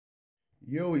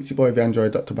Yo, it's your boy the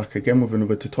Android Doctor back again with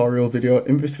another tutorial video.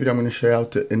 In this video I'm going to show you how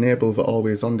to enable the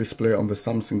always on display on the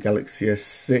Samsung Galaxy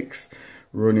S6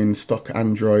 running stock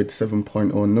Android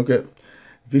 7.0 Nugget.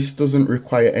 This doesn't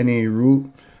require any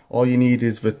root. All you need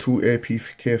is the two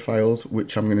APK files,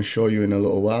 which I'm going to show you in a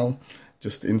little while.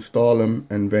 Just install them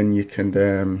and then you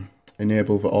can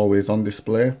enable the always on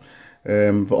display.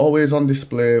 The always on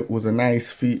display was a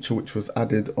nice feature which was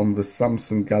added on the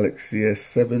Samsung Galaxy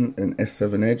S7 and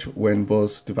S7 Edge when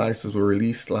those devices were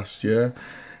released last year.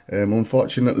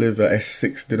 Unfortunately the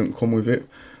S6 didn't come with it,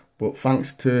 but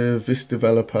thanks to this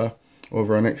developer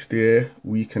over on XDA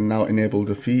we can now enable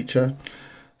the feature.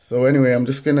 So anyway, I'm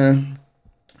just gonna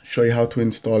show you how to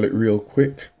install it real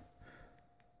quick.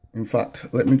 In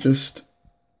fact, let me just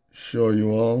show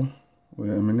you all. Wait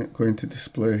a minute, going to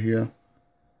display here.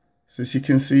 So as you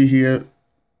can see here,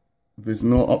 there's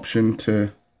no option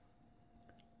to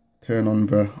turn on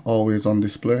the always on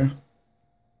display.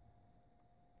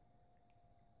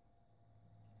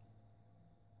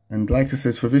 And like I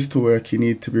said, for this to work, you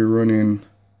need to be running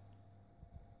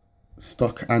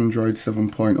stock Android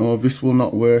 7.0. This will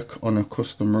not work on a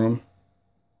custom ROM.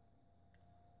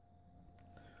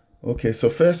 Okay, so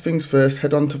first things first,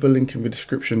 head on to the link in the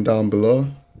description down below.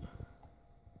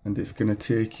 And it's going to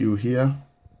take you here,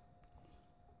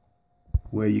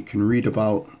 where you can read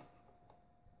about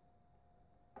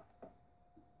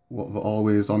what the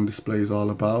always on display is all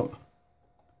about.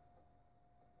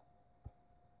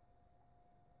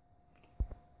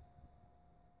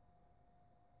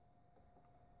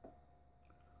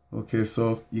 Okay,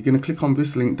 so you're going to click on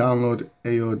this link, download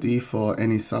AOD for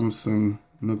any Samsung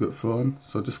Nugget phone.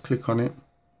 So just click on it.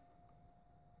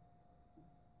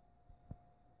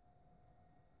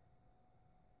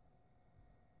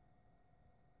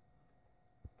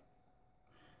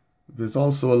 There's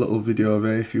also a little video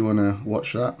there if you want to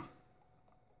watch that.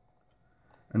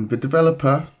 And the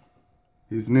developer,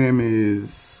 his name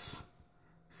is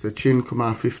Sachin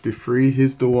Kumar 53.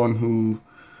 He's the one who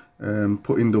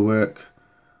put in the work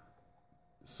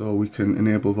so we can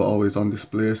enable the always on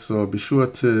display. So be sure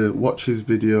to watch his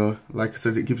video. Like I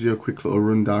said, it gives you a quick little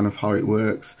rundown of how it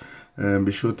works.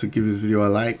 Be sure to give his video a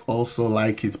like. Also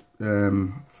like his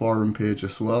forum page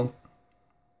as well.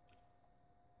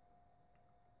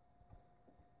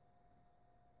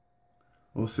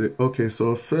 Okay,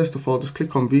 so first of all, just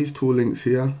click on these two links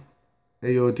here,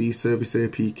 AOD Service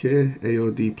APK,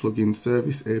 AOD Plugin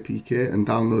Service APK, and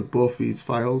download both these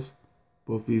files,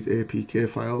 both these APK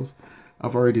files.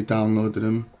 I've already downloaded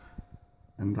them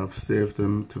and I've saved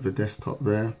them to the desktop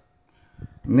there.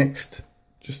 Next,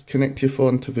 just connect your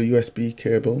phone to the USB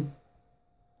cable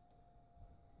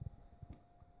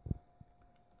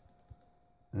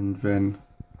and then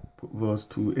put those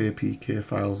two APK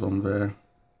files on there.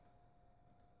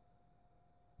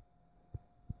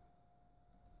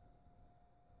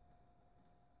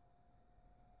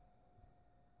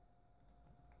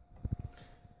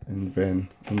 And then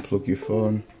unplug your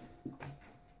phone.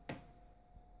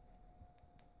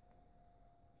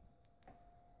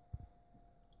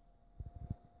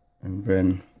 And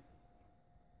then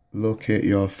locate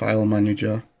your file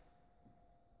manager.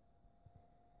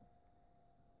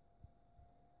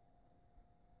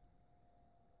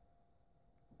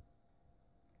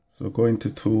 So go into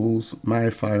Tools, My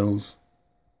Files,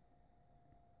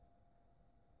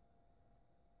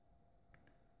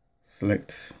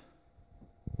 select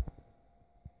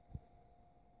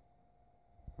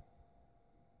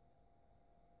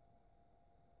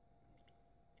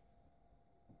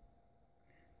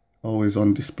always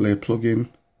on display plugin,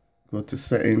 go to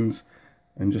settings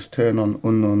and just turn on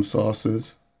unknown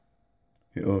sources,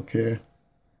 hit OK,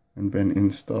 and then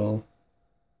install,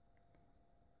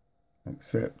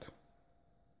 accept.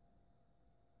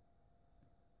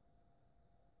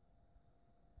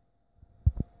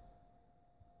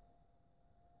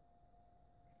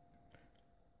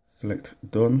 Select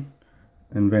done,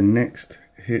 and then next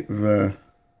hit the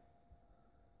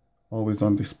always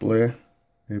on display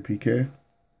APK.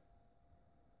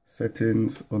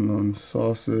 Settings, unknown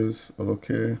sources,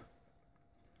 OK,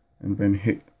 and then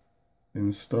hit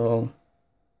install,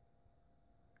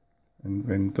 and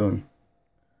then done.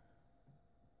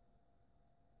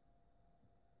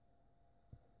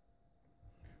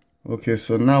 Okay,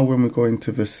 so now when we go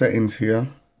into the settings here,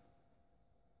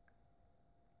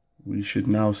 we should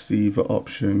now see the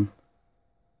option,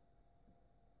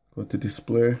 go to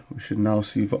display, we should now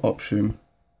see the option.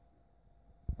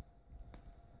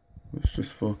 Let's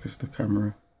just focus the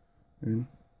camera in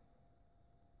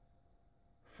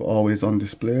for always on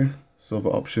display. So the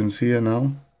options here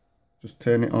now, just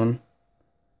turn it on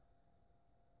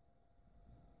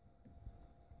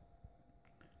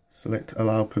select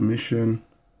allow permission,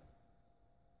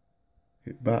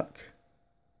 hit back,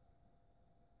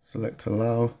 select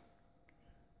allow,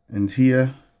 and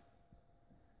here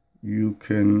you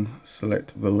can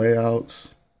select the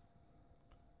layouts.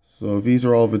 So these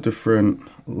are all the different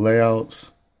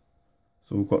layouts.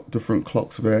 So we've got different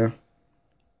clocks there,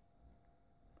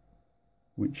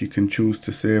 which you can choose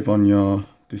to save on your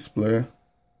display.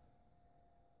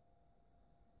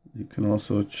 You can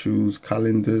also choose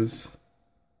calendars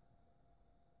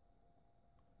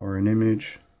or an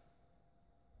image.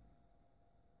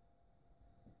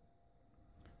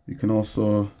 You can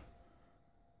also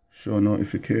show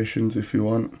notifications if you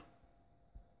want.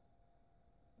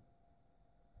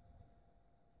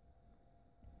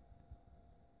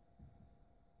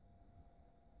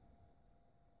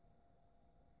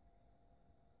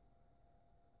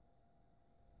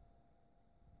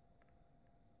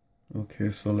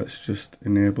 Okay, so let's just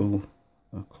enable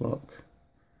a clock.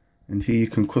 And here you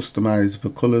can customize the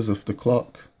colors of the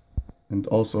clock and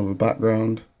also the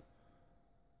background.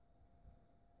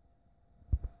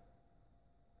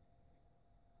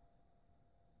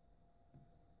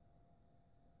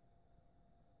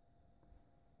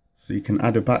 So you can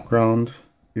add a background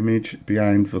image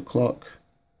behind the clock.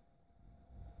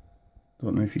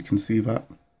 Don't know if you can see that.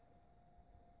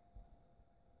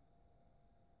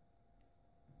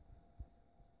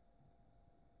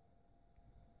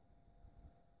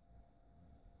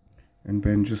 And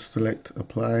then just select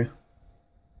apply.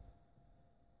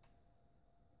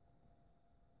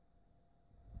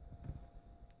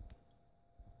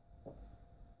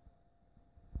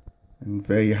 And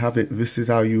there you have it. This is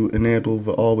how you enable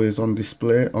the always on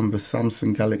display on the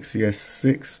Samsung Galaxy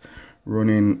S6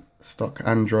 running stock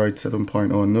Android 7.0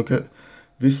 Nougat.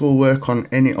 This will work on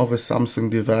any other Samsung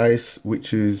device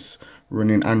which is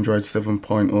running Android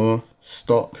 7.0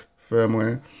 stock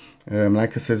firmware.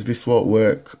 Like I said, this won't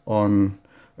work on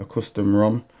a custom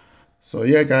ROM. So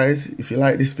yeah guys, if you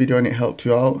like this video and it helped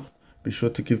you out, be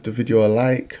sure to give the video a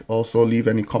like. Also leave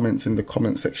any comments in the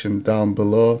comment section down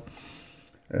below,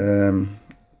 telling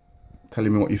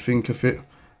me what you think of it.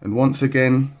 And once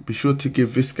again, be sure to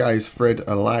give this guy's thread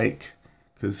a like,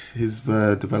 because he's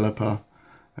the developer.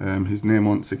 His name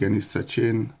once again is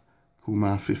Sachin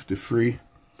Kumar53.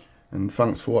 And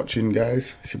thanks for watching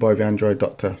guys. It's your boy the Android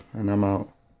Doctor, and I'm out.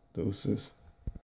 Doses.